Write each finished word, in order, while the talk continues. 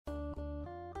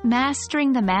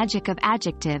Mastering the magic of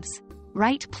adjectives,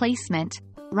 right placement,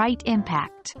 right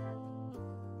impact.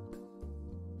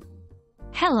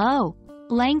 Hello,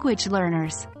 language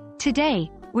learners.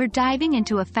 Today, we're diving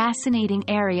into a fascinating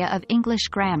area of English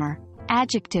grammar,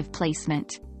 adjective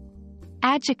placement.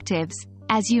 Adjectives,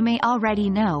 as you may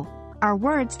already know, are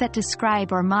words that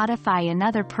describe or modify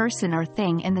another person or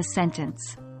thing in the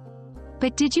sentence.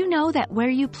 But did you know that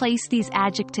where you place these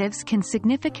adjectives can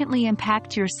significantly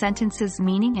impact your sentence's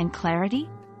meaning and clarity?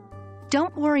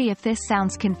 Don't worry if this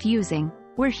sounds confusing,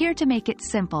 we're here to make it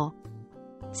simple.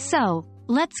 So,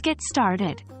 let's get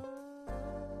started.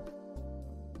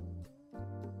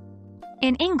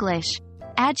 In English,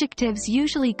 adjectives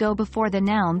usually go before the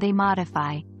noun they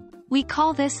modify. We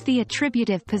call this the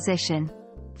attributive position.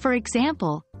 For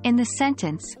example, in the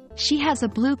sentence, she has a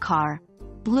blue car.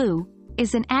 Blue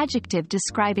is an adjective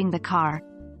describing the car.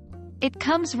 It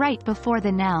comes right before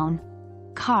the noun,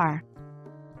 car.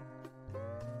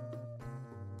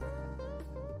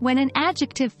 When an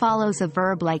adjective follows a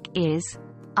verb like is,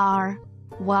 are,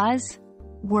 was,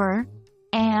 were,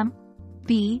 am,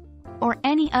 be, or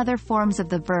any other forms of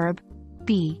the verb,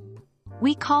 be,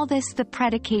 we call this the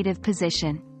predicative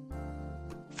position.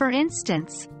 For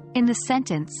instance, in the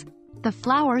sentence, the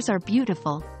flowers are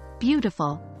beautiful,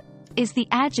 beautiful, is the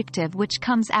adjective which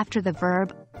comes after the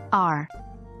verb, are.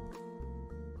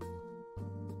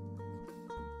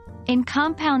 In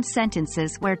compound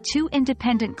sentences where two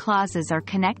independent clauses are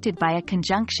connected by a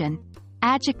conjunction,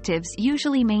 adjectives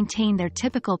usually maintain their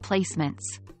typical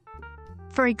placements.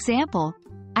 For example,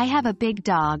 I have a big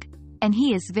dog, and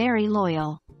he is very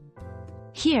loyal.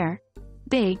 Here,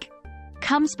 big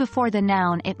comes before the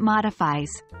noun it modifies,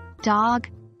 dog,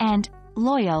 and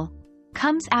loyal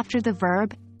comes after the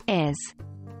verb is.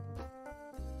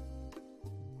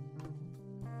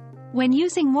 When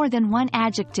using more than one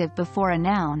adjective before a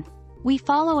noun, we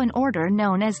follow an order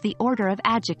known as the order of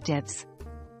adjectives.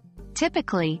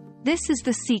 Typically, this is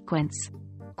the sequence: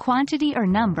 quantity or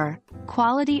number,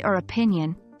 quality or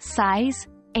opinion, size,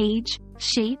 age,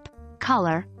 shape,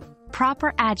 color,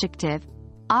 proper adjective,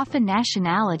 often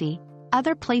nationality,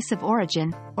 other place of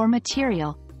origin, or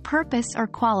material, purpose or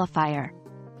qualifier.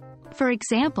 For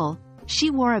example, she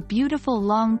wore a beautiful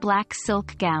long black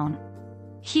silk gown.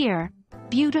 Here,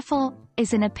 beautiful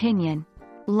is an opinion,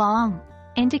 long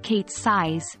indicates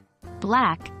size,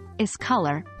 black is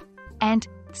color, and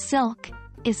silk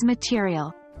is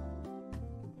material.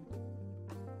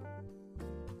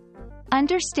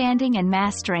 Understanding and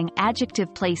mastering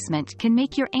adjective placement can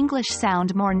make your English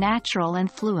sound more natural and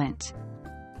fluent.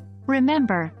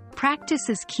 Remember, practice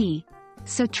is key,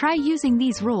 so try using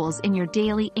these rules in your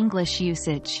daily English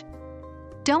usage.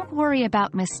 Don't worry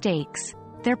about mistakes,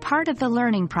 they're part of the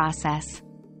learning process.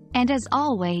 And as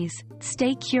always,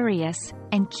 stay curious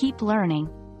and keep learning.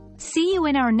 See you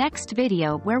in our next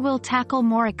video where we'll tackle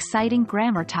more exciting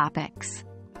grammar topics.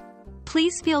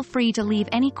 Please feel free to leave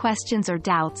any questions or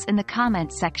doubts in the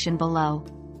comment section below.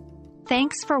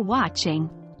 Thanks for watching.